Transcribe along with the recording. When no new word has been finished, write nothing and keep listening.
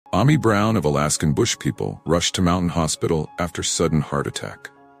Ami Brown of Alaskan bush people rushed to Mountain Hospital after sudden heart attack.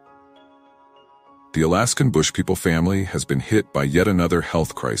 The Alaskan bush people family has been hit by yet another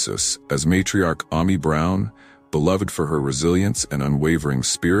health crisis as matriarch Ami Brown, beloved for her resilience and unwavering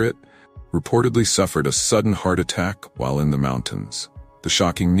spirit, reportedly suffered a sudden heart attack while in the mountains. The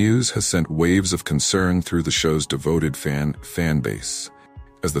shocking news has sent waves of concern through the show's devoted fan base,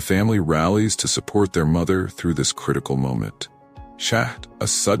 as the family rallies to support their mother through this critical moment. A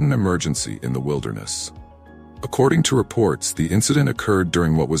sudden emergency in the wilderness. According to reports, the incident occurred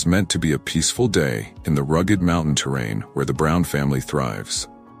during what was meant to be a peaceful day in the rugged mountain terrain where the Brown family thrives.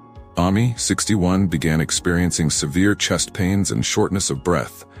 Ami, 61, began experiencing severe chest pains and shortness of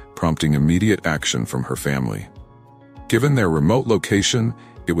breath, prompting immediate action from her family. Given their remote location,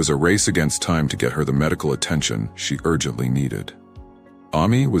 it was a race against time to get her the medical attention she urgently needed.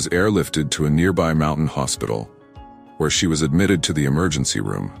 Ami was airlifted to a nearby mountain hospital, where she was admitted to the emergency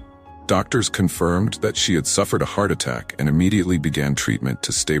room. Doctors confirmed that she had suffered a heart attack and immediately began treatment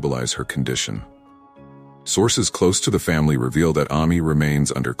to stabilize her condition. Sources close to the family reveal that Ami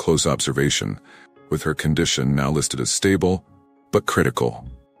remains under close observation, with her condition now listed as stable, but critical.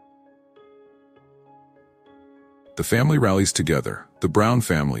 The family rallies together. The Brown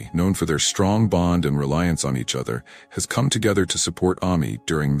family, known for their strong bond and reliance on each other, has come together to support Ami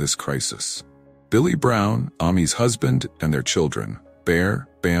during this crisis. Billy Brown, Ami's husband, and their children, Bear,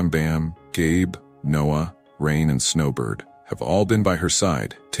 Bam Bam, Gabe, Noah, Rain, and Snowbird, have all been by her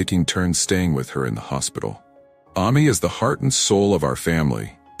side, taking turns staying with her in the hospital. Ami is the heart and soul of our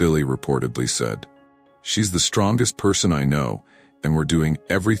family, Billy reportedly said. She's the strongest person I know, and we're doing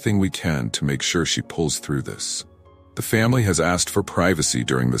everything we can to make sure she pulls through this. The family has asked for privacy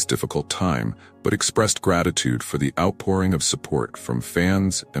during this difficult time, but expressed gratitude for the outpouring of support from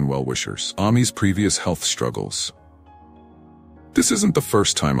fans and well-wishers. Ami's previous health struggles. This isn't the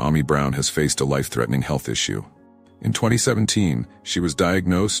first time Ami Brown has faced a life-threatening health issue. In 2017, she was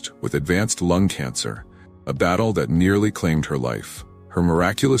diagnosed with advanced lung cancer, a battle that nearly claimed her life. Her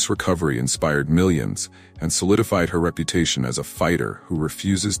miraculous recovery inspired millions and solidified her reputation as a fighter who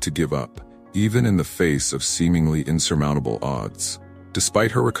refuses to give up, even in the face of seemingly insurmountable odds.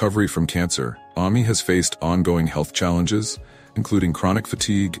 Despite her recovery from cancer, Ami has faced ongoing health challenges, including chronic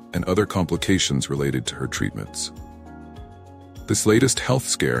fatigue and other complications related to her treatments. This latest health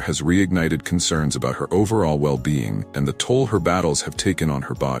scare has reignited concerns about her overall well-being and the toll her battles have taken on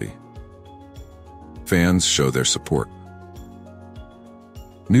her body. Fans show their support.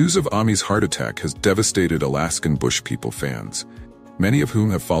 News of Ami's heart attack has devastated Alaskan bush people fans, many of whom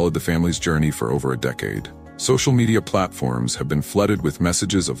have followed the family's journey for over a decade. Social media platforms have been flooded with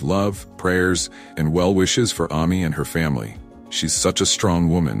messages of love, prayers, and well wishes for Ami and her family. She's such a strong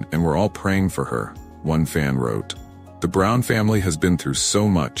woman, and we're all praying for her, one fan wrote. The Brown family has been through so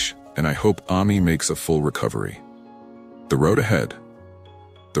much, and I hope Ami makes a full recovery. The road ahead.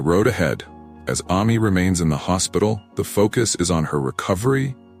 The road ahead. As Ami remains in the hospital, the focus is on her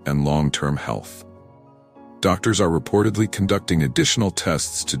recovery and long-term health. Doctors are reportedly conducting additional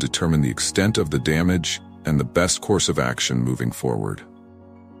tests to determine the extent of the damage and the best course of action moving forward.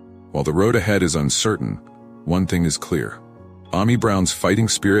 While the road ahead is uncertain, one thing is clear. Ami Brown's fighting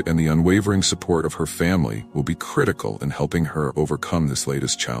spirit and the unwavering support of her family will be critical in helping her overcome this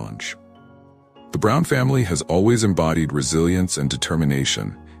latest challenge. The Brown family has always embodied resilience and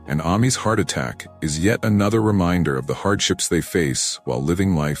determination, and Ami's heart attack is yet another reminder of the hardships they face while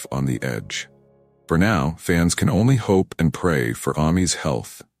living life on the edge. For now, fans can only hope and pray for Ami's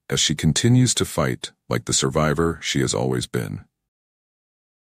health as she continues to fight like the survivor she has always been.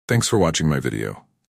 Thanks for watching my video.